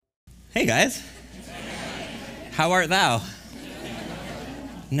Hey, guys. How art thou?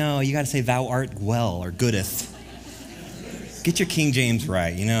 No, you got to say thou art well or goodeth. Get your King James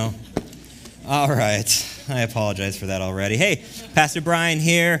right, you know. All right. I apologize for that already. Hey, Pastor Bryan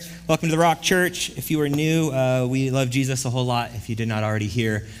here. Welcome to the Rock Church. If you are new, we love Jesus a whole lot. If you did not already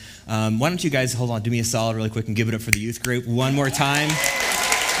hear, why don't you guys hold on, do me a solid really quick and give it up for the youth group one more time.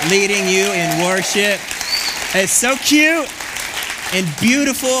 Leading you in worship. It's so cute and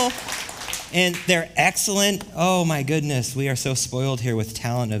beautiful, and they're excellent. Oh my goodness, we are so spoiled here with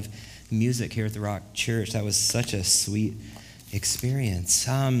talent of music here at the Rock Church. That was such a sweet experience.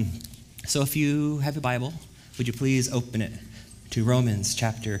 So if you have a Bible, would you please open it to Romans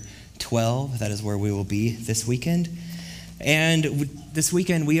chapter 12. That is where we will be this weekend. And this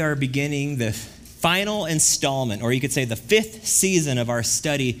weekend we are beginning the final installment, or you could say the fifth season of our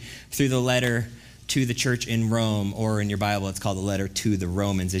study through the letter to the church in Rome, or in your Bible, it's called the letter to the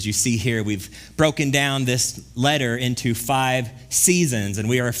Romans. As you see here, we've broken down this letter into 5 seasons, and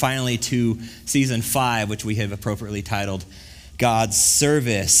we are finally to season 5, which we have appropriately titled God's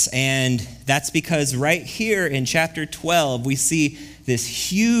Service. And that's because right here in chapter 12, we see this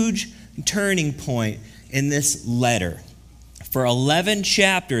huge turning point in this letter. For 11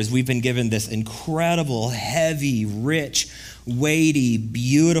 chapters, we've been given this incredible, heavy, rich, weighty,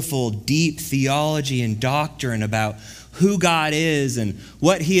 beautiful, deep theology and doctrine about who God is and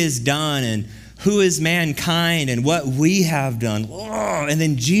what he has done and who is mankind and what we have done. And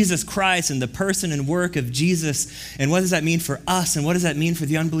then Jesus Christ and the person and work of Jesus, and what does that mean for us and what does that mean for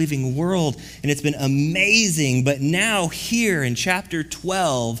the unbelieving world? And it's been amazing. But now here in chapter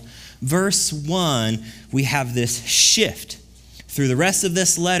 12, verse 1, we have this shift. Through the rest of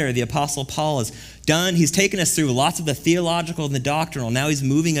this letter, the Apostle Paul has done. He's taken us through lots of the theological and the doctrinal. Now he's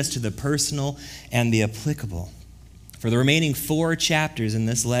moving us to the personal and the applicable. For the remaining 4 chapters in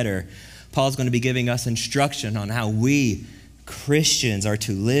this letter, Paul's going to be giving us instruction on how we Christians are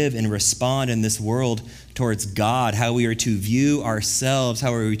to live and respond in this world towards God, how we are to view ourselves,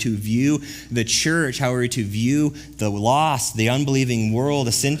 how are we to view the church, how are we to view the lost, the unbelieving world,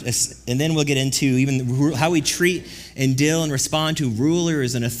 and then we'll get into even how we treat and deal and respond to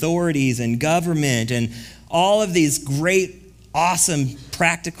rulers and authorities and government and all of these great, awesome,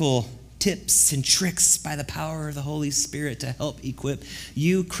 practical tips and tricks by the power of the Holy Spirit to help equip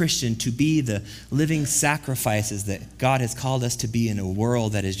you, Christian, to be the living sacrifices that God has called us to be in a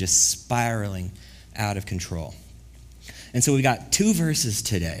world that is just spiraling out of control. And so we got 2 verses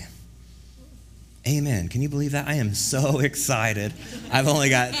today. Amen. Can you believe that? I am so excited. I've only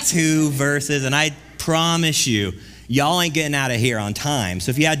got 2 verses, and I promise you, y'all ain't getting out of here on time. So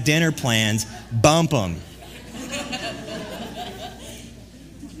if you had dinner plans, bump them.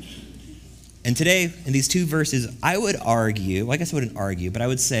 And today, in these 2 verses, I would argue, well, I guess I wouldn't argue, but I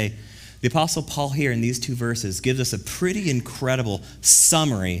would say the Apostle Paul here in these 2 verses gives us a pretty incredible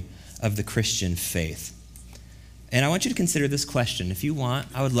summary of the Christian faith. And I want you to consider this question. If you want,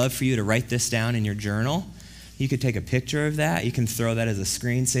 I would love for you to write this down in your journal. You could take a picture of that. You can throw that as a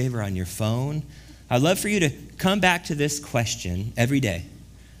screensaver on your phone. I'd love for you to come back to this question every day,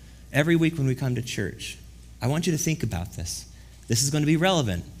 every week when we come to church. I want you to think about this. This is going to be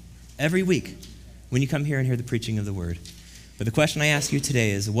relevant every week when you come here and hear the preaching of the word. But the question I ask you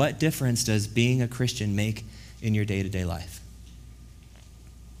today is, what difference does being a Christian make in your day-to-day life?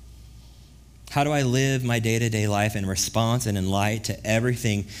 How do I live my day-to-day life in response and in light to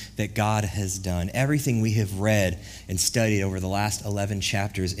everything that God has done, everything we have read and studied over the last 11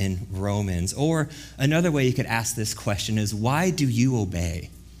 chapters in Romans? Or another way you could ask this question is, why do you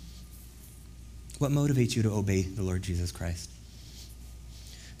obey? What motivates you to obey the Lord Jesus Christ?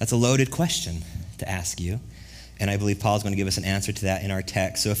 That's a loaded question to ask you, and I believe Paul's going to give us an answer to that in our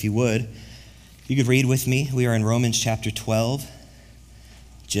text. So if you would, you could read with me. We are in Romans chapter 12,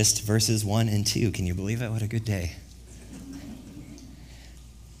 just verses 1 and 2. Can you believe it? What a good day.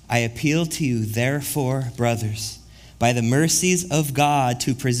 I appeal to you, therefore, brothers, by the mercies of God,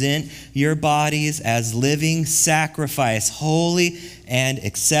 to present your bodies as living sacrifice, holy and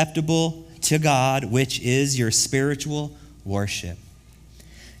acceptable to God, which is your spiritual worship.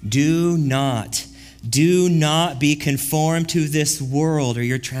 Do not be conformed to this world, or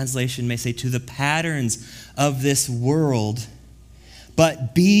your translation may say to the patterns of this world,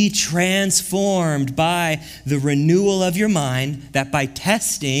 but be transformed by the renewal of your mind, that by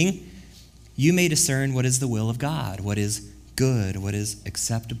testing you may discern what is the will of God, what is good, what is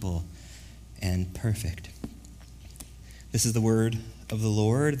acceptable and perfect. This is the word of the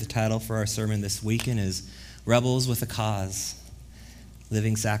Lord. The title for our sermon this weekend is Rebels with a Cause.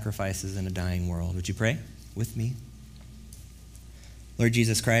 Living sacrifices in a dying world. Would you pray with me? Lord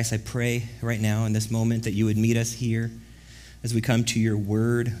Jesus Christ, I pray right now in this moment that you would meet us here as we come to your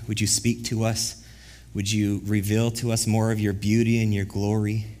word. Would you speak to us? Would you reveal to us more of your beauty and your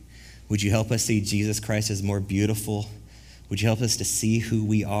glory? Would you help us see Jesus Christ as more beautiful? Would you help us to see who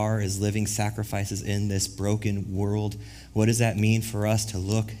we are as living sacrifices in this broken world? What does that mean for us to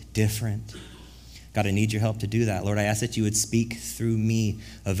look different? God, I need your help to do that. Lord, I ask that you would speak through me,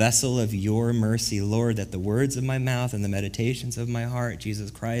 a vessel of your mercy, Lord, that the words of my mouth and the meditations of my heart, Jesus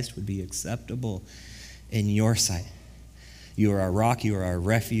Christ, would be acceptable in your sight. You are our rock, you are our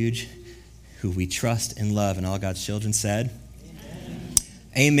refuge, who we trust and love. And all God's children said, Amen.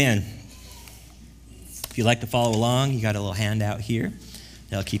 Amen. If you'd like to follow along, you got a little handout here.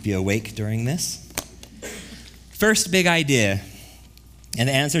 That'll keep you awake during this. First big idea, and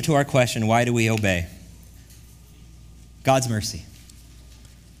the answer to our question, why do we obey? God's mercy.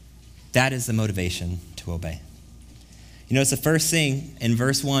 That is the motivation to obey. You notice the first thing in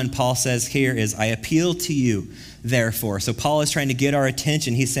verse 1 Paul says here is, I appeal to you, therefore. So Paul is trying to get our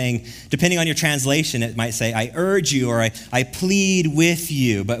attention. He's saying, depending on your translation, it might say, I urge you, or I plead with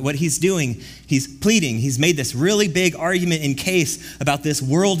you. But what he's doing, he's pleading. He's made this really big argument in case about this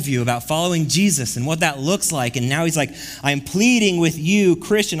worldview, about following Jesus and what that looks like. And now he's like, I'm pleading with you,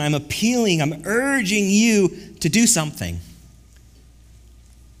 Christian. I'm appealing. I'm urging you to do something.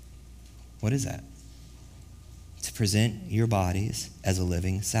 What is that? To present your bodies as a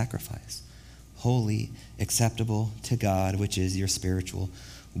living sacrifice, holy, acceptable to God, which is your spiritual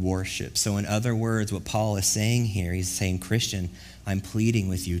worship. So in other words, what Paul is saying here, he's saying, Christian, I'm pleading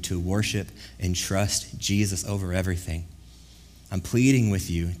with you to worship and trust Jesus over everything. I'm pleading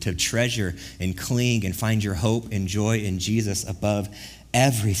with you to treasure and cling and find your hope and joy in Jesus above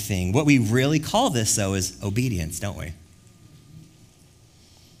everything. What we really call this, though, is obedience, don't we?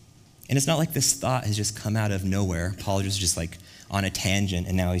 And it's not like this thought has just come out of nowhere. Paul was just like on a tangent,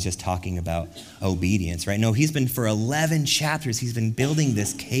 and now he's just talking about obedience, right? No, he's been, for 11 chapters, he's been building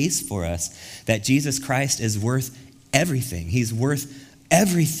this case for us that Jesus Christ is worth everything. He's worth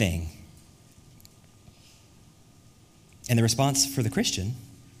everything. And the response for the Christian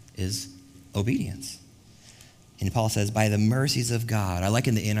is obedience. And Paul says, by the mercies of God. I like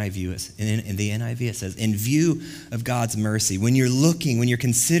in the NIV, it says, in view of God's mercy. When you're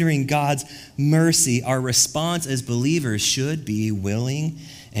considering God's mercy, our response as believers should be willing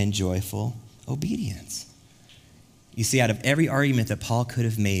and joyful obedience. You see, out of every argument that Paul could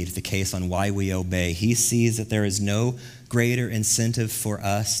have made the case on why we obey, he sees that there is no greater incentive for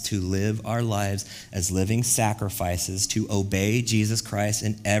us to live our lives as living sacrifices, to obey Jesus Christ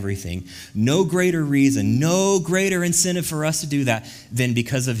in everything. No greater reason, no greater incentive for us to do that than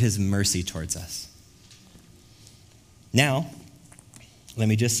because of his mercy towards us. Now, let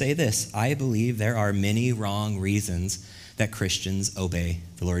me just say this. I believe there are many wrong reasons that Christians obey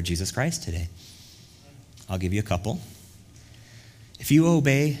the Lord Jesus Christ today. I'll give you a couple. If you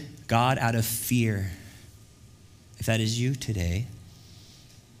obey God out of fear, if that is you today,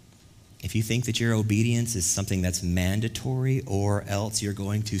 if you think that your obedience is something that's mandatory or else you're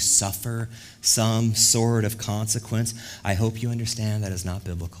going to suffer some sort of consequence, I hope you understand that is not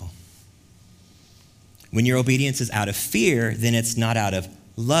biblical. When your obedience is out of fear, then it's not out of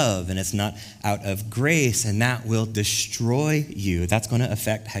love and it's not out of grace, and that will destroy you. That's going to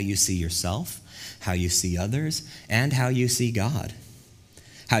affect how you see yourself, how you see others, and how you see God.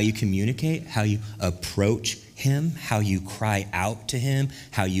 How you communicate, how you approach him, how you cry out to him,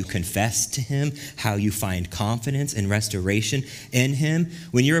 how you confess to him, how you find confidence and restoration in him.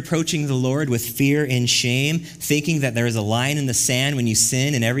 When you're approaching the Lord with fear and shame, thinking that there is a line in the sand when you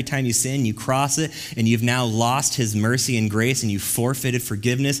sin, and every time you sin, you cross it, and you've now lost his mercy and grace, and you've forfeited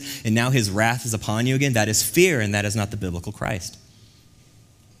forgiveness, and now his wrath is upon you again, that is fear, and that is not the biblical Christ.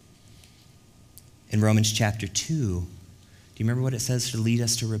 In Romans chapter 2, do you remember what it says to lead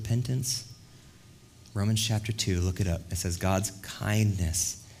us to repentance? Romans chapter 2, look it up. It says God's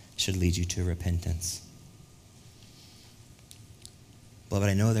kindness should lead you to repentance. Beloved,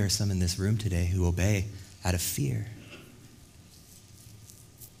 I know there are some in this room today who obey out of fear.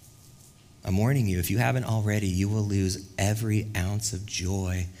 I'm warning you, if you haven't already, you will lose every ounce of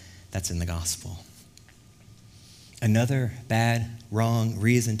joy that's in the gospel. Another bad, wrong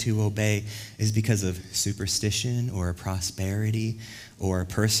reason to obey is because of superstition or prosperity or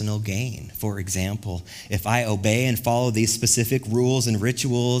personal gain. For example, if I obey and follow these specific rules and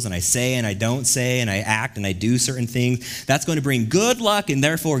rituals, and I say and I don't say, and I act and I do certain things, that's going to bring good luck and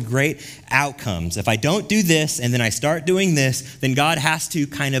therefore great outcomes. If I don't do this and then I start doing this, then God has to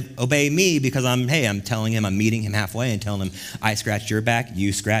kind of obey me because I'm telling him, I'm meeting him halfway and telling him, I scratched your back,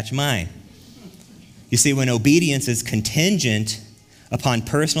 you scratch mine. You see, when obedience is contingent upon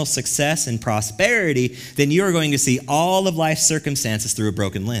personal success and prosperity, then you are going to see all of life's circumstances through a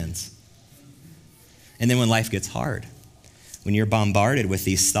broken lens. And then when life gets hard, when you're bombarded with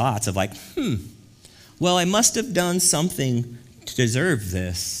these thoughts of like, well, I must have done something to deserve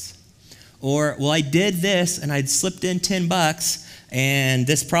this. Or, well, I did this and I'd slipped in $10 and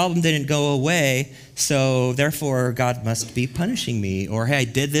this problem didn't go away, so therefore God must be punishing me. Or, hey, I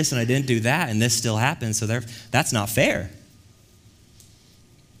did this and I didn't do that and this still happened, so that's not fair.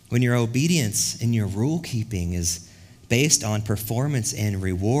 When your obedience and your rule keeping is based on performance and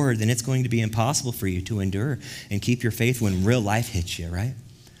reward, then it's going to be impossible for you to endure and keep your faith when real life hits you, right?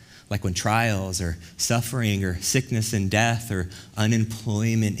 Like when trials or suffering or sickness and death or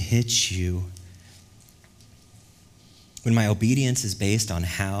unemployment hits you. When my obedience is based on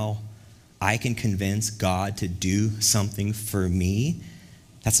how I can convince God to do something for me,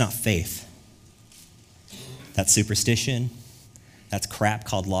 that's not faith. That's superstition. That's crap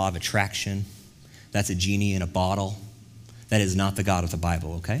called law of attraction. That's a genie in a bottle. That is not the God of the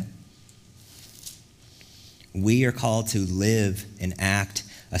Bible, okay? We are called to live and act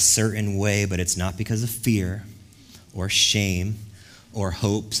a certain way, but it's not because of fear or shame or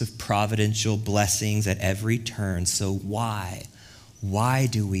hopes of providential blessings at every turn. So why? Why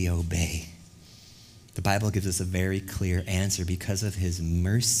do we obey? The Bible gives us a very clear answer: because of his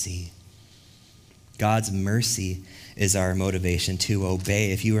mercy. God's mercy is our motivation to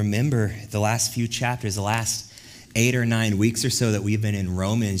obey. If you remember the last few chapters, the last 8 or 9 weeks or so that we've been in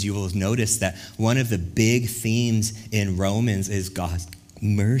Romans, you will notice that one of the big themes in Romans is God's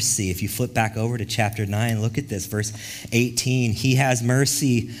mercy. If you flip back over to chapter 9, look at this, verse 18. He has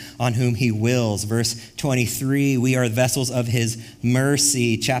mercy on whom he wills. Verse 23, we are vessels of his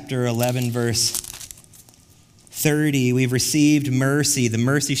mercy. Chapter 11, verse 30, we've received mercy. The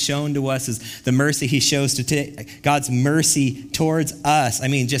mercy shown to us is the mercy he shows to God's mercy towards us. I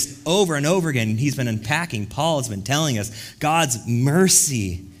mean, just over and over again, he's been unpacking. Paul has been telling us God's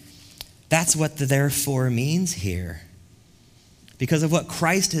mercy. That's what the therefore means here. Because of what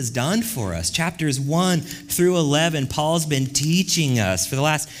Christ has done for us. Chapters 1 through 11, Paul's been teaching us for the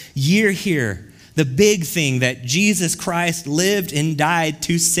last year here, the big thing that Jesus Christ lived and died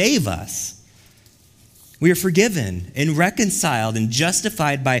to save us. We are forgiven and reconciled and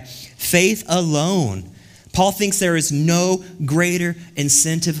justified by faith alone. Paul thinks there is no greater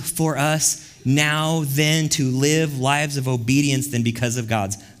incentive for us now than to live lives of obedience than because of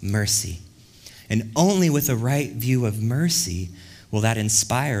God's mercy. And only with a right view of mercy will that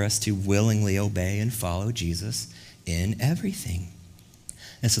inspire us to willingly obey and follow Jesus in everything.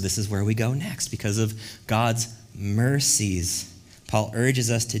 And so this is where we go next. Because of God's mercies, Paul urges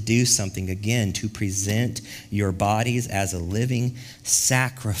us to do something again, to present your bodies as a living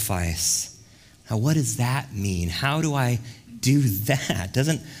sacrifice. Now, what does that mean? How do I do that?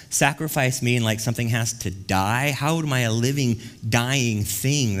 Doesn't sacrifice mean like something has to die? How am I a living, dying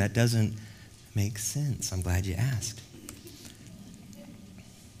thing? That doesn't make sense. I'm glad you asked.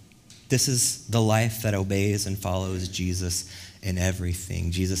 This is the life that obeys and follows Jesus in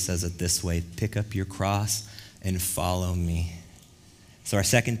everything. Jesus says it this way: pick up your cross and follow me. So our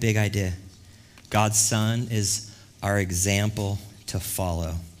second big idea, God's Son is our example to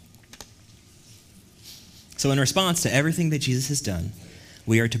follow. So in response to everything that Jesus has done,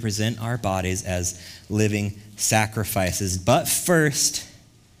 we are to present our bodies as living sacrifices. But first,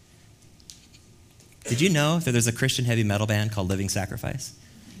 did you know that there's a Christian heavy metal band called Living Sacrifice?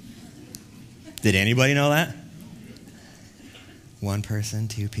 Did anybody know that? One person,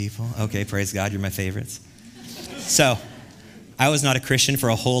 two people. Okay, praise God, you're my favorites. So, I was not a Christian for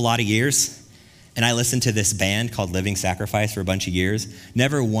a whole lot of years, and I listened to this band called Living Sacrifice for a bunch of years,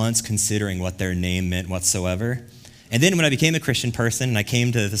 never once considering what their name meant whatsoever. And then when I became a Christian person, and I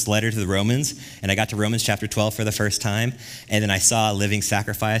came to this letter to the Romans, and I got to Romans chapter 12 for the first time, and then I saw Living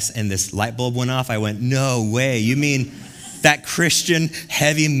Sacrifice, and this light bulb went off. I went, no way, you mean that Christian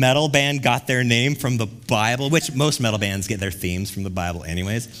heavy metal band got their name from the Bible, which most metal bands get their themes from the Bible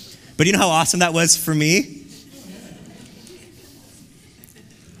anyways. But you know how awesome that was for me?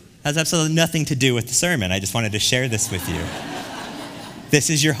 Has absolutely nothing to do with the sermon. I just wanted to share this with you. This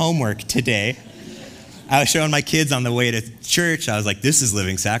is your homework today. I was showing my kids on the way to church. I was like, this is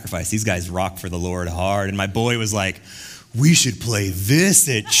Living Sacrifice. These guys rock for the Lord hard. And my boy was like, we should play this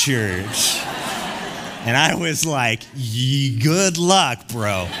at church. And I was like, good luck,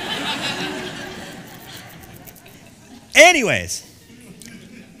 bro. Anyways,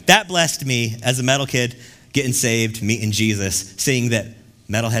 that blessed me as a metal kid, getting saved, meeting Jesus, seeing that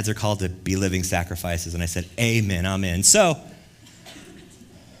metalheads are called to be living sacrifices. And I said, amen, I'm in. So,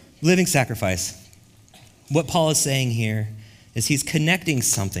 living sacrifice. What Paul is saying here is he's connecting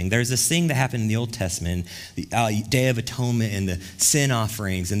something. There's this thing that happened in the Old Testament, the Day of Atonement and the sin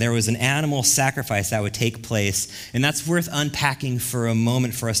offerings, and there was an animal sacrifice that would take place, and that's worth unpacking for a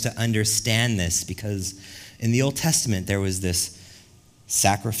moment for us to understand this, because in the Old Testament there was this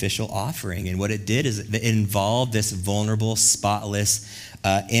sacrificial offering, and what it did is it involved this vulnerable, spotless,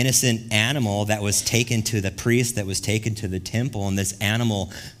 innocent animal that was taken to the priest, that was taken to the temple, and this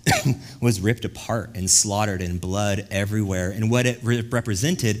animal was ripped apart and slaughtered and blood everywhere. And what it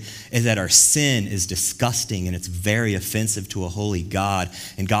represented is that our sin is disgusting and it's very offensive to a holy God,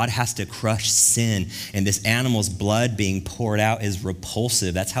 and God has to crush sin, and this animal's blood being poured out is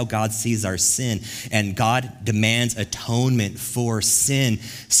repulsive. That's how God sees our sin, and God demands atonement for sin.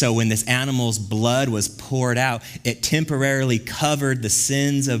 So when this animal's blood was poured out, it temporarily covered the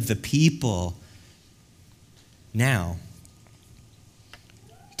sins of the people. Now,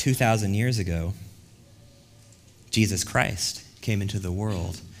 2,000 years ago, Jesus Christ came into the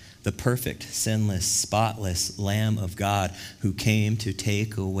world, the perfect, sinless, spotless Lamb of God who came to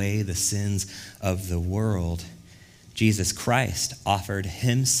take away the sins of the world. Jesus Christ offered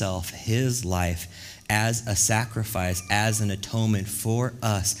himself, his life, as a sacrifice, as an atonement for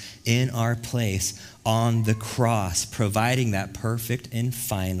us in our place on the cross, providing that perfect and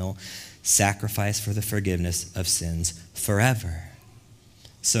final sacrifice for the forgiveness of sins forever.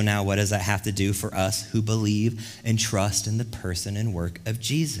 So now what does that have to do for us who believe and trust in the person and work of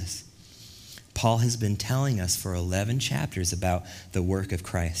Jesus? Paul has been telling us for 11 chapters about the work of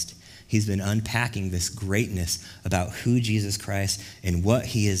Christ. He's been unpacking this greatness about who Jesus Christ and what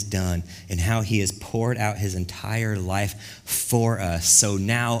he has done and how he has poured out his entire life for us. So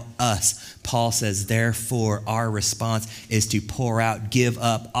now us, Paul says, therefore our response is to pour out, give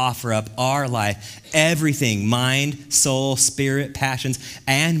up, offer up our life, everything, mind, soul, spirit, passions,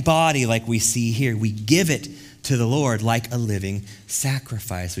 and body, like we see here. We give it to the Lord like a living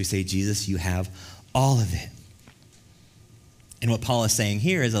sacrifice. We say, Jesus, you have all of it. And what Paul is saying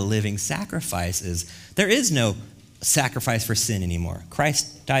here is a living sacrifice is there is no sacrifice for sin anymore.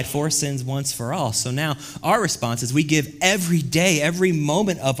 Christ died for sins once for all. So now our response is we give every day, every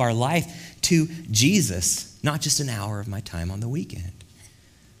moment of our life to Jesus, not just an hour of my time on the weekend.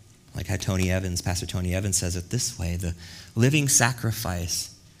 Like how Pastor Tony Evans says it this way, the living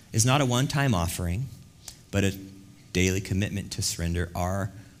sacrifice is not a one-time offering, but a daily commitment to surrender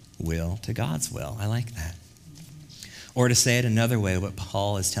our will to God's will. I like that. Or to say it another way, what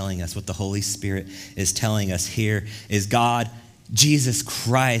Paul is telling us, what the Holy Spirit is telling us here is God, Jesus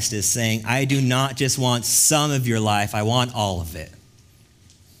Christ is saying, I do not just want some of your life, I want all of it.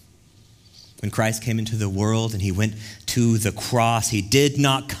 When Christ came into the world and he went to the cross, he did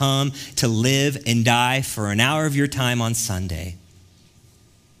not come to live and die for an hour of your time on Sunday.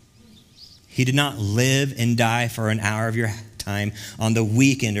 He did not live and die for an hour of your time on the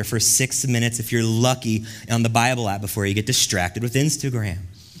weekend or for 6 minutes if you're lucky on the Bible app before you get distracted with Instagram.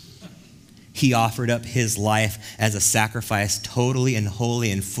 He offered up his life as a sacrifice totally and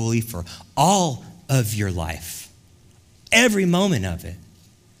wholly and fully for all of your life. Every moment of it.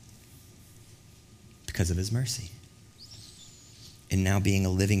 Because of his mercy. And now being a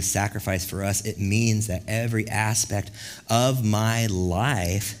living sacrifice for us, it means that every aspect of my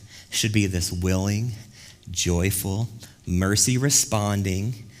life should be this willing, joyful, mercy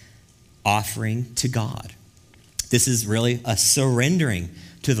responding offering to God. This is really a surrendering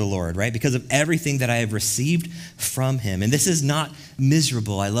to the Lord, right? Because of everything that I have received from him. And this is not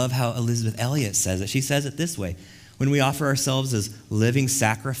miserable. I love how Elizabeth Elliot says it. She says it this way. When we offer ourselves as living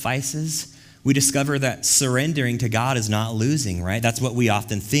sacrifices, we discover that surrendering to God is not losing, right? That's what we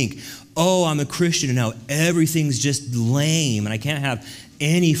often think. Oh, I'm a Christian and now everything's just lame and I can't have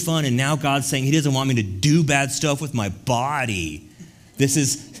any fun. And now God's saying he doesn't want me to do bad stuff with my body. This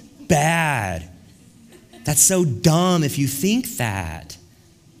is bad. That's so dumb if you think that.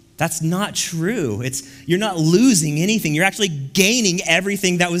 That's not true. You're not losing anything. You're actually gaining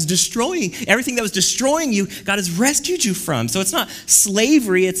everything that was destroying you, God has rescued you from. So it's not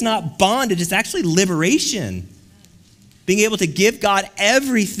slavery, it's not bondage, it's actually liberation. Being able to give God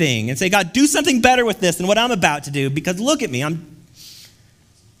everything and say, God, do something better with this than what I'm about to do, because look at me, I'm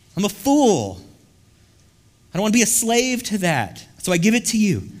a fool. I don't want to be a slave to that. So I give it to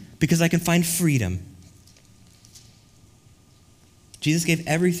you because I can find freedom. Jesus gave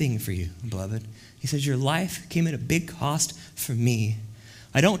everything for you, beloved. He says, your life came at a big cost for me.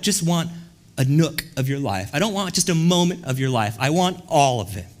 I don't just want a nook of your life. I don't want just a moment of your life. I want all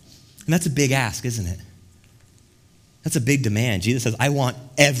of it. And that's a big ask, isn't it? That's a big demand. Jesus says, I want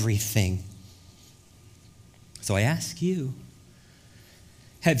everything. So I ask you,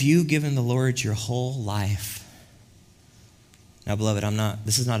 have you given the Lord your whole life? Now, beloved,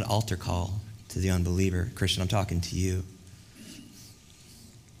 this is not an altar call to the unbeliever. Christian, I'm talking to you.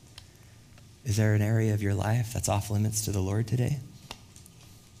 Is there an area of your life that's off limits to the Lord today?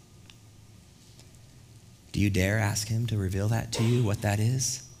 Do you dare ask him to reveal that to you, what that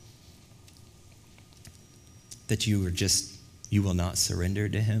is? That you will not surrender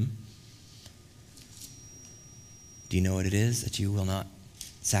to him? Do you know what it is that you will not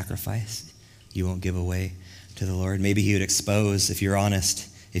sacrifice? You won't give away to the Lord? Maybe he would expose, if you're honest,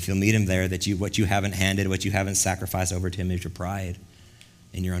 if you'll meet him there, that what you haven't handed, what you haven't sacrificed over to him is your pride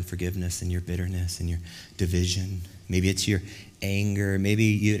and your unforgiveness and your bitterness and your division. Maybe it's your anger. Maybe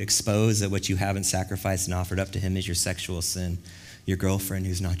you'd expose that what you haven't sacrificed and offered up to him is your sexual sin, your girlfriend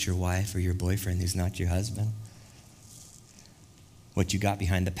who's not your wife or your boyfriend who's not your husband. What you got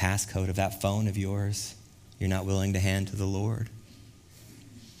behind the passcode of that phone of yours, you're not willing to hand to the Lord.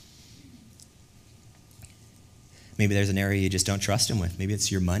 Maybe there's an area you just don't trust him with. Maybe it's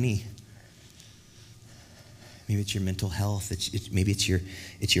your money. Maybe it's your mental health. Maybe it's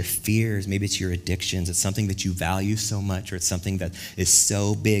your fears. Maybe it's your addictions. It's something that you value so much, or it's something that is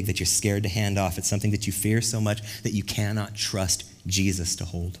so big that you're scared to hand off. It's something that you fear so much that you cannot trust Jesus to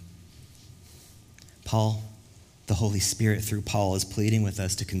hold. Paul, the Holy Spirit through Paul, is pleading with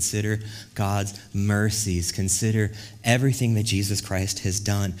us to consider God's mercies, consider everything that Jesus Christ has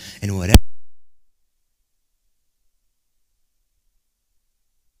done, and whatever.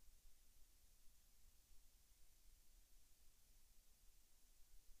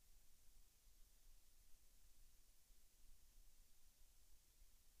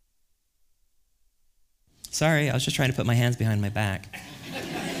 Sorry, I was just trying to put my hands behind my back.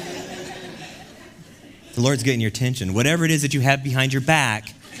 The Lord's getting your attention. Whatever it is that you have behind your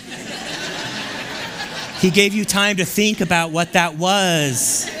back, he gave you time to think about what that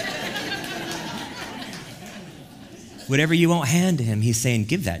was. Whatever you won't hand to him, he's saying,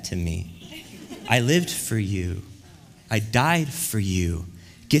 give that to me. I lived for you. I died for you.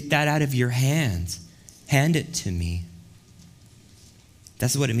 Get that out of your hands. Hand it to me.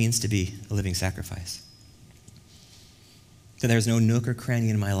 That's what it means to be a living sacrifice. So there's no nook or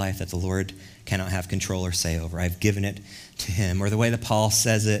cranny in my life that the Lord cannot have control or say over. I've given it to him. Or the way that Paul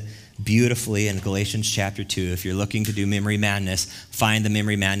says it beautifully in Galatians chapter 2. If you're looking to do memory madness, find the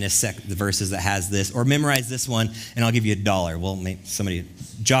memory madness the verses that has this, or memorize this one, and I'll give you $1. Well,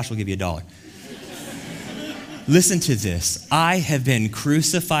 Josh will give you $1. Listen to this. I have been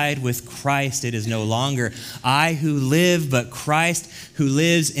crucified with Christ. It is no longer I who live, but Christ who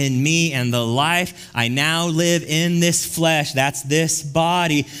lives in me. And the life I now live in this flesh, that's this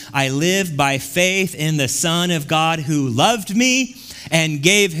body, I live by faith in the Son of God who loved me and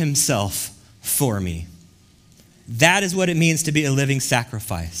gave himself for me. That is what it means to be a living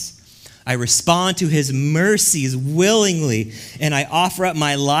sacrifice. I respond to his mercies willingly, and I offer up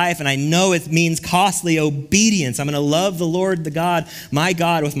my life, and I know it means costly obedience. I'm going to love the Lord, my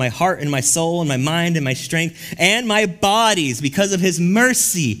God, with my heart and my soul and my mind and my strength and my bodies because of his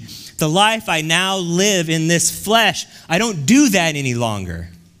mercy. The life I now live in this flesh, I don't do that any longer.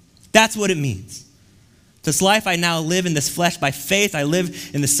 That's what it means. This life I now live in this flesh by faith. I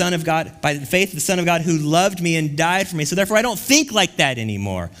live in the Son of God, by the faith of the Son of God who loved me and died for me. So therefore I don't think like that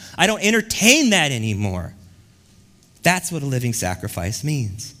anymore. I don't entertain that anymore. That's what a living sacrifice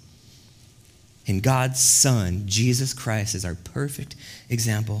means. And God's Son, Jesus Christ, is our perfect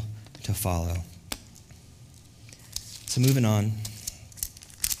example to follow. So moving on.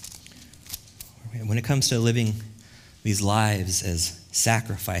 When it comes to living these lives as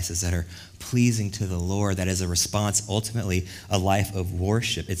sacrifices that are pleasing to the Lord, that is a response, ultimately a life of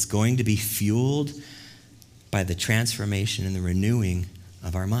worship, it's going to be fueled by the transformation and the renewing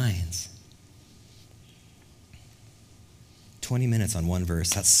of our minds. 20 minutes on one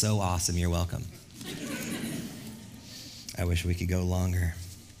verse. That's so awesome. You're welcome. I wish we could go longer.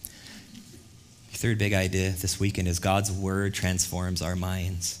 The third big idea this weekend is God's word transforms our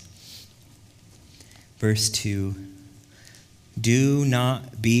minds. Verse 2, do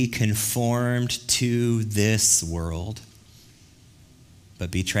not be conformed to this world,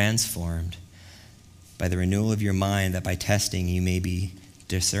 but be transformed by the renewal of your mind, that by testing you may be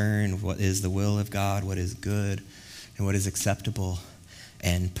discern what is the will of God, what is good, and what is acceptable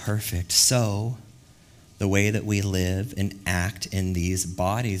and perfect. So, the way that we live and act in these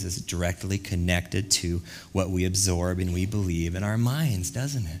bodies is directly connected to what we absorb and we believe in our minds,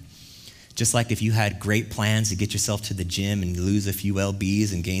 doesn't it? Just like if you had great plans to get yourself to the gym and lose a few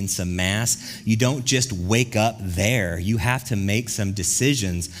lbs and gain some mass, you don't just wake up there. You have to make some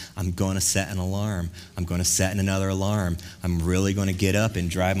decisions. I'm going to set an alarm. I'm going to set another alarm. I'm really going to get up and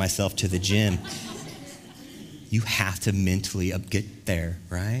drive myself to the gym. You have to mentally get there,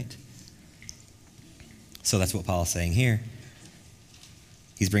 right? So that's what Paul is saying here.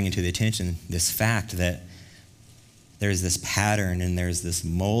 He's bringing to the attention this fact that there's this pattern and there's this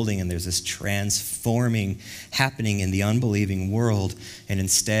molding and there's this transforming happening in the unbelieving world. And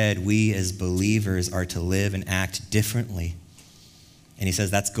instead, we as believers are to live and act differently. And he says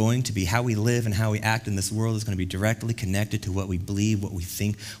that's going to be how we live and how we act in this world is going to be directly connected to what we believe, what we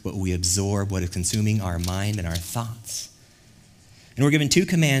think, what we absorb, what is consuming our mind and our thoughts. And we're given two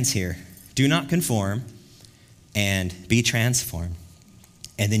commands here. Do not conform and be transformed.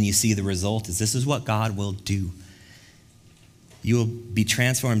 And then you see the result is this is what God will do. You will be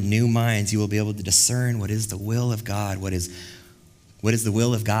transformed, new minds. You will be able to discern what is the will of God. What is the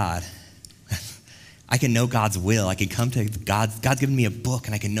will of God? I can know God's will. I can come to God. God's given me a book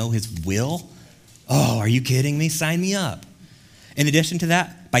and I can know his will. Oh, are you kidding me? Sign me up. In addition to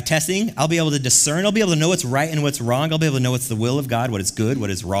that, by testing, I'll be able to discern. I'll be able to know what's right and what's wrong. I'll be able to know what's the will of God, what is good, what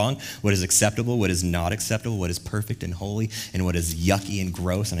is wrong, what is acceptable, what is not acceptable, what is perfect and holy, and what is yucky and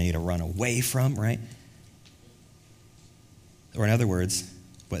gross and I need to run away from, right? Or in other words,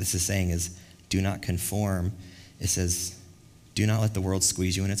 what this is saying is, do not conform. It says, do not let the world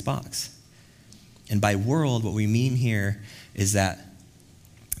squeeze you in its box. And by world, what we mean here is that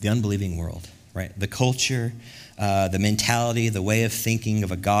the unbelieving world, right? The culture, the mentality, the way of thinking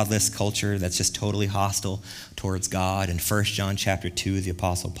of a godless culture that's just totally hostile towards God. In 1 John chapter 2, the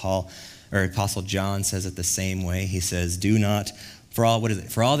Apostle John says it the same way. He says, do not, for all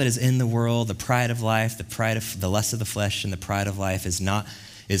that is in the world, the pride of life, the lust of the flesh and the pride of life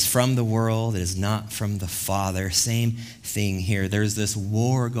is from the world. It is not from the Father. Same thing here. There's this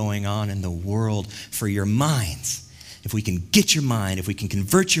war going on in the world for your minds. If we can get your mind, if we can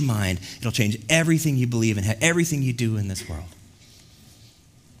convert your mind, it'll change everything you believe and everything you do in this world.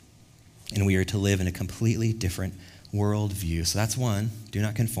 And we are to live in a completely different worldview. So that's one, do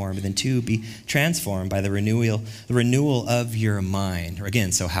not conform. And then two, be transformed by the renewal of your mind. Or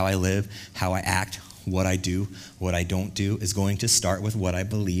again, so how I live, how I act, what I do, what I don't do is going to start with what I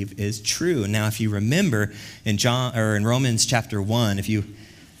believe is true. Now, if you remember in Romans chapter 1, if you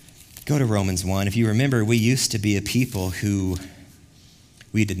go to Romans 1. If you remember, we used to be a people who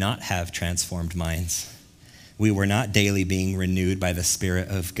we did not have transformed minds. We were not daily being renewed by the Spirit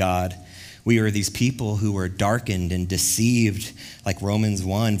of God. We were these people who were darkened and deceived. Like Romans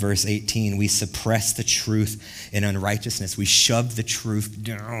 1, verse 18, we suppressed the truth in unrighteousness. We shoved the truth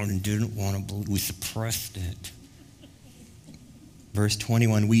down and didn't want to believe. We suppressed it. Verse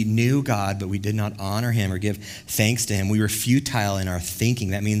 21, we knew God, but we did not honor him or give thanks to him. We were futile in our thinking.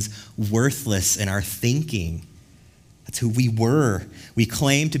 That means worthless in our thinking. That's who we were. We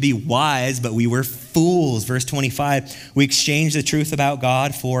claimed to be wise, but we were fools. Verse 25, we exchanged the truth about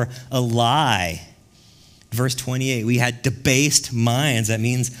God for a lie. Verse 28, we had debased minds. That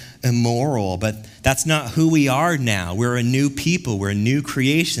means immoral, but that's not who we are now. We're a new people. We're new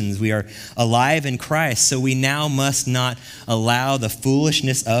creations. We are alive in Christ. So we now must not allow the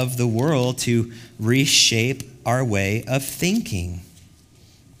foolishness of the world to reshape our way of thinking.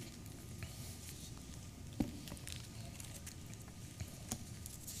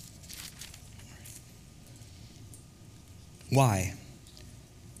 Why?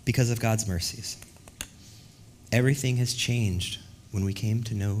 Because of God's mercies. Everything has changed when we came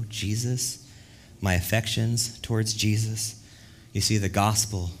to know Jesus, my affections towards Jesus. You see, the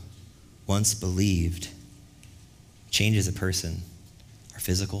gospel, once believed, changes a person. Our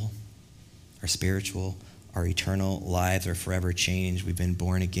physical, our spiritual, our eternal lives are forever changed. We've been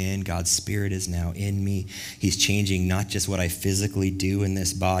born again. God's Spirit is now in me. He's changing not just what I physically do in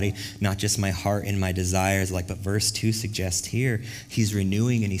this body, not just my heart and my desires, but verse 2 suggests here, he's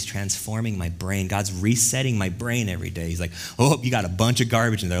renewing and he's transforming my brain. God's resetting my brain every day. He's like, oh, you got a bunch of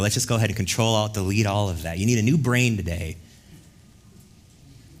garbage in there. Let's just go ahead and control, alt, delete all of that. You need a new brain today.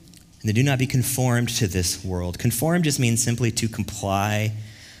 And then do not be conformed to this world. Conform just means simply to comply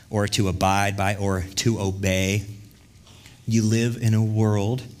or to abide by, or to obey. You live in a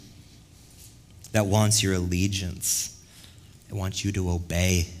world that wants your allegiance. It wants you to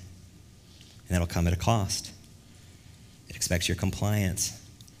obey. And that'll come at a cost. It expects your compliance,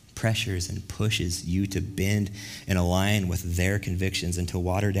 pressures and pushes you to bend and align with their convictions and to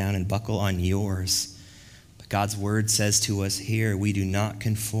water down and buckle on yours. But God's word says to us here, we do not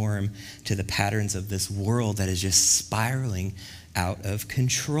conform to the patterns of this world that is just spiraling out of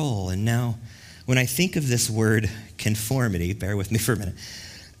control. And now, when I think of this word conformity, bear with me for a minute,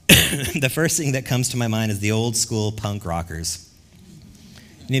 the first thing that comes to my mind is the old school punk rockers.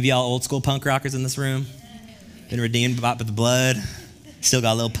 Any of y'all old school punk rockers in this room? Been redeemed, bought with the blood? Still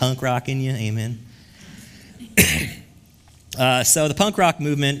got a little punk rock in you? Amen. So the punk rock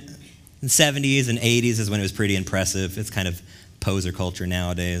movement in the 70s and 80s is when it was pretty impressive. It's kind of poser culture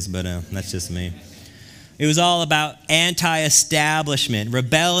nowadays, but that's just me. It was all about anti-establishment,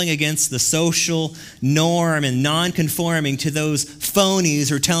 rebelling against the social norm and non-conforming to those phonies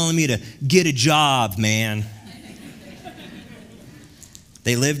who are telling me to get a job, man.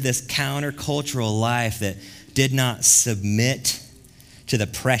 They lived this countercultural life that did not submit to the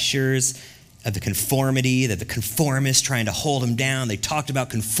pressures of the conformity, that the conformists trying to hold them down. They talked about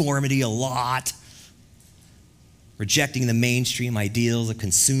conformity a lot, rejecting the mainstream ideals of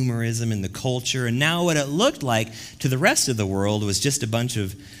consumerism in the culture. And now what it looked like to the rest of the world was just a bunch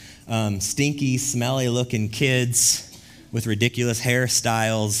of stinky, smelly-looking kids with ridiculous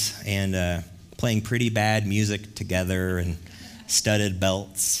hairstyles and playing pretty bad music together and studded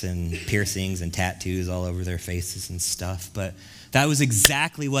belts and piercings and tattoos all over their faces and stuff. But that was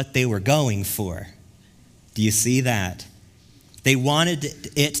exactly what they were going for. Do you see that? They wanted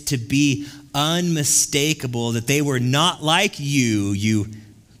it to be unmistakable that they were not like you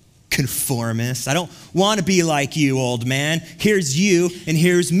conformists. I don't want to be like you, old man. Here's you and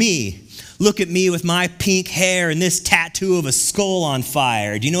here's me. Look at me with my pink hair and this tattoo of a skull on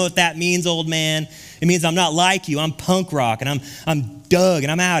fire. Do you know what that means, old man? It means I'm not like you. I'm punk rock and I'm Doug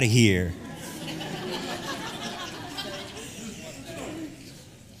and I'm out of here.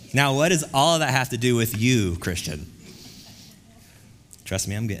 Now, what does all of that have to do with you, Christian? Trust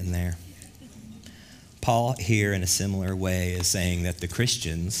me, I'm getting there. Paul here in a similar way is saying that the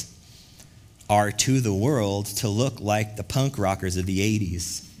Christians are to the world to look like the punk rockers of the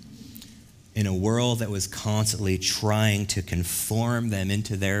 80s in a world that was constantly trying to conform them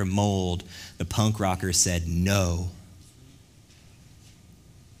into their mold. The punk rockers said no.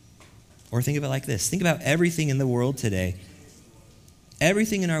 Or think of it like this. Think about everything in the world today.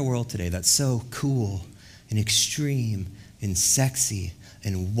 Everything in our world today that's so cool and extreme and sexy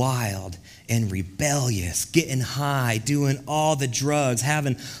and wild and rebellious, getting high, doing all the drugs,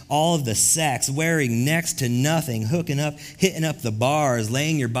 having all of the sex, wearing next to nothing, hooking up, hitting up the bars,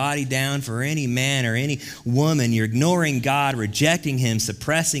 laying your body down for any man or any woman. You're ignoring God, rejecting him,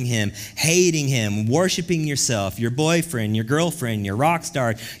 suppressing him, hating him, worshiping yourself, your boyfriend, your girlfriend, your rock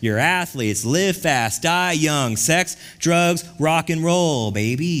star, your athletes. Live fast, die young, sex, drugs, rock and roll,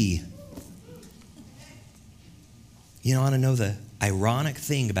 baby. You want to know the ironic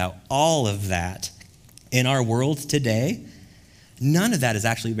thing about all of that in our world today? None of that is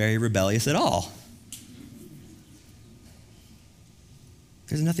actually very rebellious at all.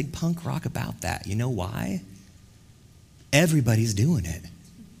 There's nothing punk rock about that. You know why? Everybody's doing it.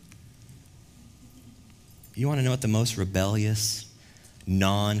 You want to know what the most rebellious,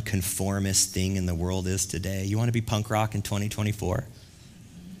 non-conformist thing in the world is today? You want to be punk rock in 2024?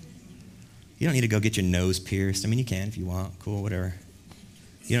 You don't need to go get your nose pierced. I mean, you can if you want. Cool, whatever.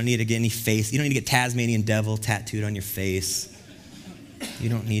 You don't need to get any face. You don't need to get Tasmanian devil tattooed on your face. You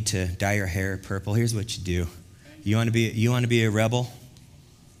don't need to dye your hair purple. Here's what you do. You want to be a rebel?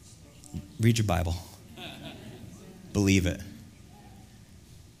 Read your Bible. Believe it.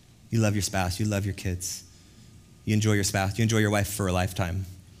 You love your spouse. You love your kids. You enjoy your spouse. You enjoy your wife for a lifetime.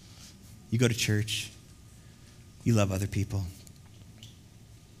 You go to church. You love other people.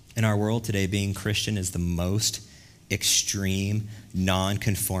 In our world today, being Christian is the most extreme,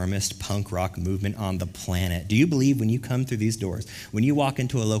 non-conformist punk rock movement on the planet. Do you believe when you come through these doors, when you walk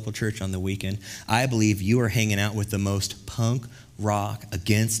into a local church on the weekend, I believe you are hanging out with the most punk rock,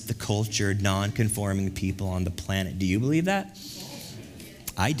 against the culture, non-conforming people on the planet? Do you believe that?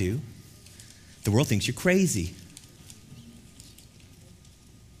 I do. The world thinks you're crazy.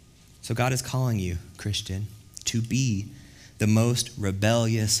 So God is calling you, Christian, to be the most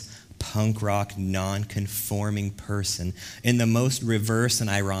rebellious, punk rock, non-conforming person in the most reverse and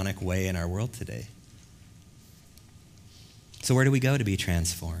ironic way in our world today. So where do we go to be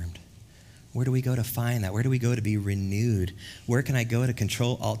transformed? Where do we go to find that? Where do we go to be renewed? Where can I go to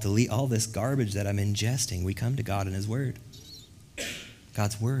control, alt, delete all this garbage that I'm ingesting? We come to God in his word.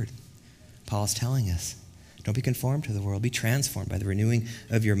 God's word. Paul's telling us, don't be conformed to the world. Be transformed by the renewing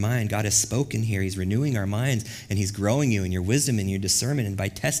of your mind. God has spoken here. He's renewing our minds, and he's growing you in your wisdom and your discernment. And by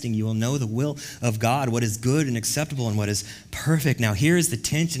testing, you will know the will of God, what is good and acceptable and what is perfect. Now, here's the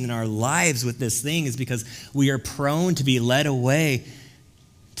tension in our lives with this thing, is because we are prone to be led away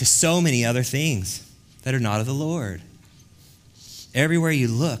to so many other things that are not of the Lord. Everywhere you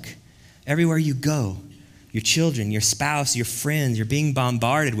look, everywhere you go, your children, your spouse, your friends, you're being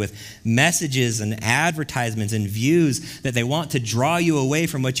bombarded with messages and advertisements and views that they want to draw you away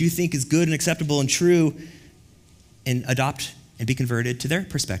from what you think is good and acceptable and true and adopt and be converted to their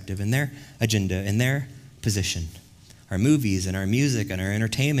perspective and their agenda and their position. Our movies and our music and our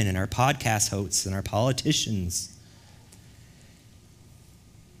entertainment and our podcast hosts and our politicians.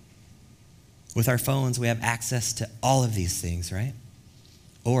 With our phones, we have access to all of these things, right?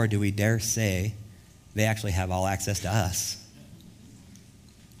 Or do we dare say they actually have all access to us?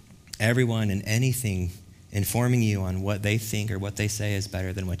 Everyone and anything informing you on what they think or what they say is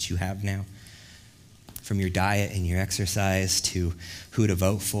better than what you have now. From your diet and your exercise to who to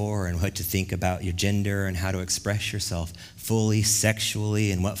vote for and what to think about your gender and how to express yourself fully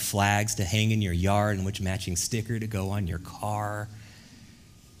sexually and what flags to hang in your yard and which matching sticker to go on your car.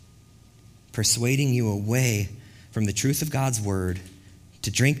 Persuading you away from the truth of God's word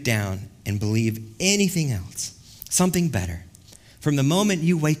to drink down and believe anything else, something better. From the moment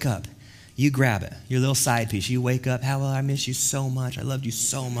you wake up, you grab it, your little side piece. You wake up, how will I miss you so much? I loved you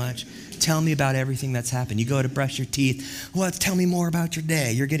so much. Tell me about everything that's happened. You go to brush your teeth. Well, tell me more about your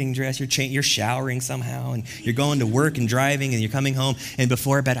day. You're getting dressed, you're showering somehow, and you're going to work and driving, and you're coming home, and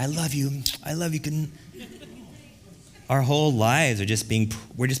before bed, I love you. Our whole lives are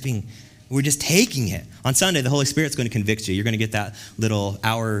we're just taking it. On Sunday, the Holy Spirit's going to convict you. You're going to get that little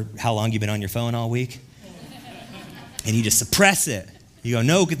hour, how long you've been on your phone all week? And you just suppress it. You go,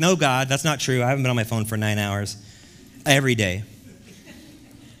 no, God, that's not true. I haven't been on my phone for 9 hours every day.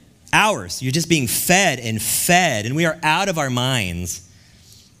 Hours. You're just being fed, and we are out of our minds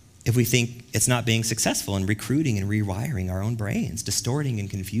if we think it's not being successful in recruiting and rewiring our own brains, distorting and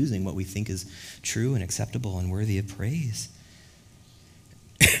confusing what we think is true and acceptable and worthy of praise.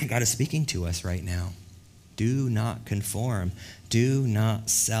 God is speaking to us right now. Do not conform. Do not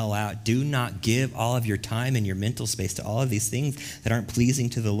sell out. Do not give all of your time and your mental space to all of these things that aren't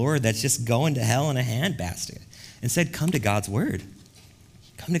pleasing to the Lord. That's just going to hell in a handbasket. Instead, come to God's word.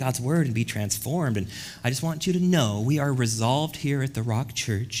 Come to God's word and be transformed. And I just want you to know we are resolved here at the Rock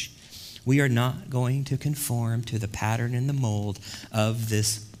Church. We are not going to conform to the pattern and the mold of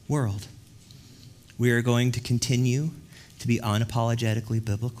this world. We are going to continue to be unapologetically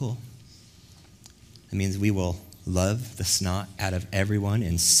biblical. It means we will love the snot out of everyone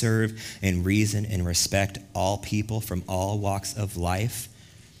and serve and reason and respect all people from all walks of life,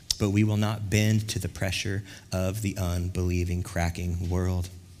 but we will not bend to the pressure of the unbelieving, cracking world.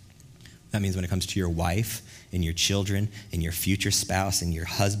 That means when it comes to your wife and your children and your future spouse and your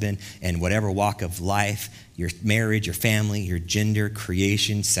husband and whatever walk of life, your marriage, your family, your gender,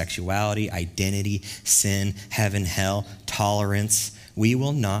 creation, sexuality, identity, sin, heaven, hell, tolerance, we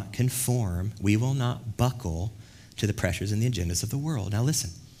will not conform, we will not buckle to the pressures and the agendas of the world. Now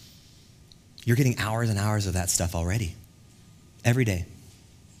listen, you're getting hours and hours of that stuff already, every day,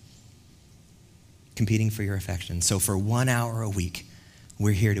 competing for your affection. So for 1 hour a week,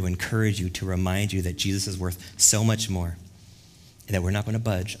 we're here to encourage you, to remind you that Jesus is worth so much more and that we're not going to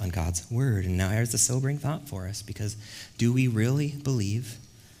budge on God's word. And now here's the sobering thought for us, because do we really believe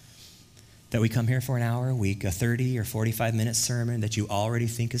that we come here for an hour a week, a 30 or 45-minute sermon that you already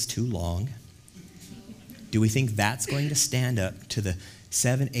think is too long? Do we think that's going to stand up to the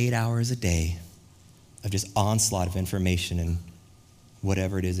 7-8 hours a day of just onslaught of information and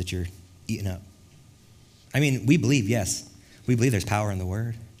whatever it is that you're eating up? I mean, we believe, yes, we believe there's power in the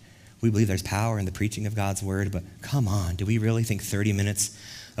word. We believe there's power in the preaching of God's word, but come on, do we really think 30 minutes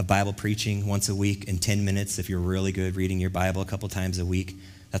of Bible preaching once a week and 10 minutes, if you're really good, reading your Bible a couple times a week,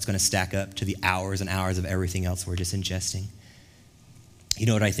 that's going to stack up to the hours and hours of everything else we're just ingesting? You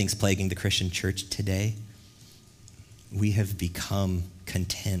know what I think is plaguing the Christian church today? We have become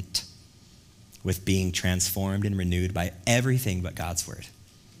content with being transformed and renewed by everything but God's word.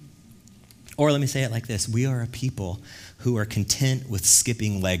 Or let me say it like this. We are a people who are content with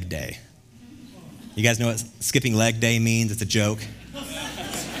skipping leg day. You guys know what skipping leg day means? It's a joke.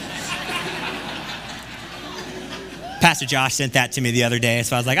 Pastor Josh sent that to me the other day,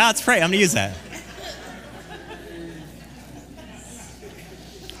 so I was like, it's great. I'm going to use that.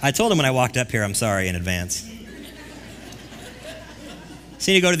 I told him when I walked up here, I'm sorry in advance.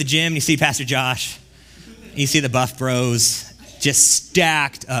 So you go to the gym, and you see Pastor Josh, you see the buff bros just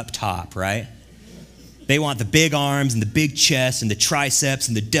stacked up top, right? They want the big arms and the big chest and the triceps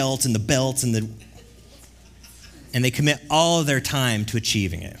and the delts and the belts and they commit all of their time to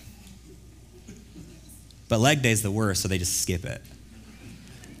achieving it. But leg day is the worst, so they just skip it.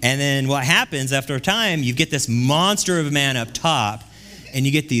 And then what happens after a time, you get this monster of a man up top, and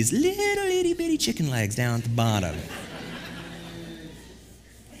you get these little itty bitty chicken legs down at the bottom.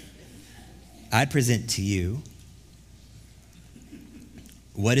 I'd present to you,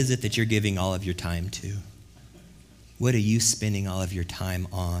 what is it that you're giving all of your time to? What are you spending all of your time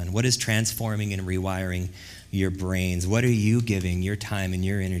on? What is transforming and rewiring your brains? What are you giving your time and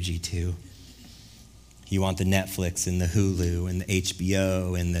your energy to? You want the Netflix and the Hulu and the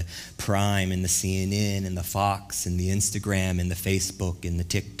HBO and the Prime and the CNN and the Fox and the Instagram and the Facebook and the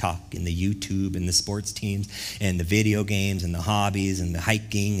TikTok and the YouTube and the sports teams and the video games and the hobbies and the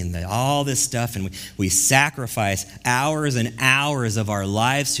hiking and all this stuff. And we sacrifice hours and hours of our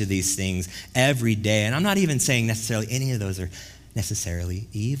lives to these things every day. And I'm not even saying necessarily any of those are necessarily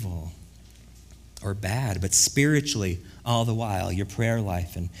evil or bad, but spiritually all the while, your prayer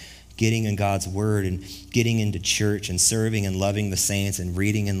life and getting in God's word and getting into church and serving and loving the saints and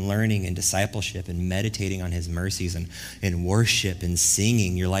reading and learning and discipleship and meditating on his mercies and worship and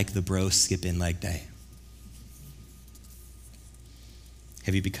singing. You're like the bro skipping leg day.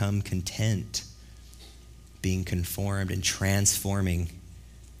 Have you become content being conformed and transforming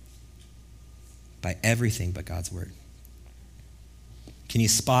by everything but God's word? Can you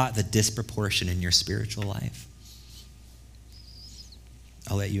spot the disproportion in your spiritual life?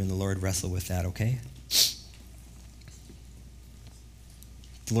 I'll let you and the Lord wrestle with that, okay?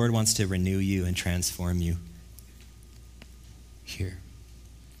 The Lord wants to renew you and transform you here.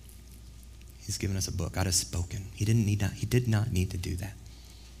 He's given us a book. God has spoken. He did not need to do that.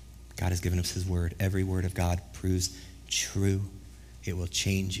 God has given us his word. Every word of God proves true. It will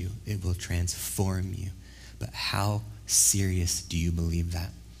change you. It will transform you. But how serious do you believe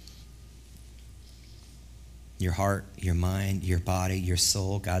that? Your heart, your mind, your body, your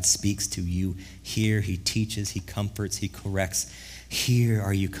soul, God speaks to you here. He teaches, he comforts, he corrects. Here,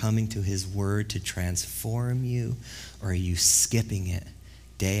 are you coming to his word to transform you, or are you skipping it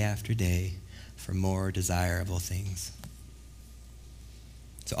day after day for more desirable things?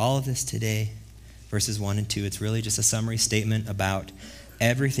 So all of this today, verses 1 and 2, it's really just a summary statement about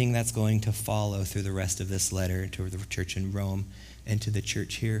everything that's going to follow through the rest of this letter to the church in Rome and to the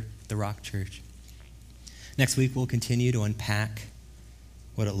church here, the Rock Church. Next week, we'll continue to unpack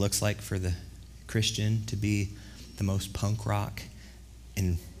what it looks like for the Christian to be the most punk rock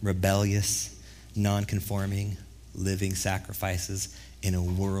and rebellious, non-conforming, living sacrifices in a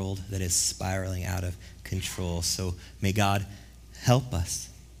world that is spiraling out of control. So may God help us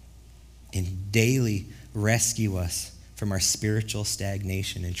and daily rescue us from our spiritual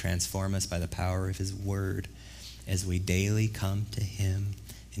stagnation and transform us by the power of his word as we daily come to him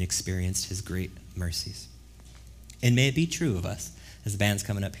and experience his great mercies. And may it be true of us. As the band's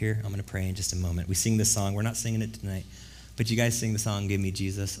coming up here, I'm going to pray in just a moment. We sing this song. We're not singing it tonight, but you guys sing the song, Give Me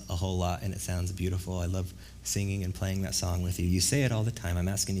Jesus, a whole lot, and it sounds beautiful. I love singing and playing that song with you. You say it all the time. I'm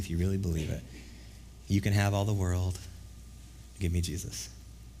asking if you really believe it. You can have all the world. Give me Jesus.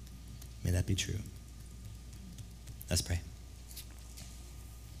 May that be true. Let's pray.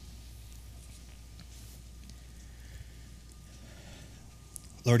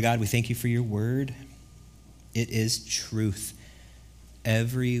 Lord God, we thank you for your word. It is truth.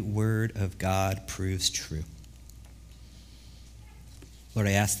 Every word of God proves true. Lord,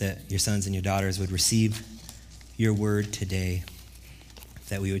 I ask that your sons and your daughters would receive your word today,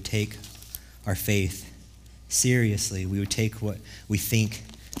 that we would take our faith seriously. We would take what we think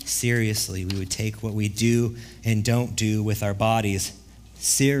seriously. We would take what we do and don't do with our bodies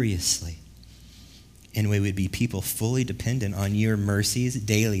seriously. And we would be people fully dependent on your mercies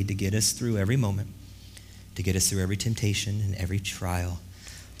daily to get us through every moment, to get us through every temptation and every trial,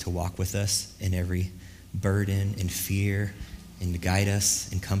 to walk with us in every burden and fear, and to guide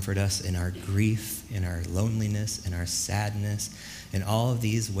us and comfort us in our grief, in our loneliness, in our sadness. In all of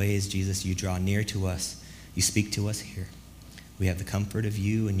these ways, Jesus, you draw near to us. You speak to us here. We have the comfort of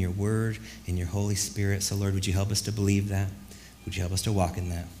you and your word and your Holy Spirit. So, Lord, would you help us to believe that? Would you help us to walk in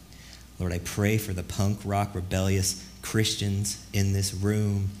that? Lord, I pray for the punk rock rebellious Christians in this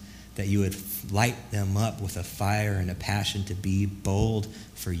room, that you would light them up with a fire and a passion to be bold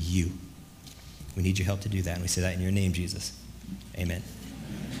for you. We need your help to do that, and we say that in your name, Jesus. Amen.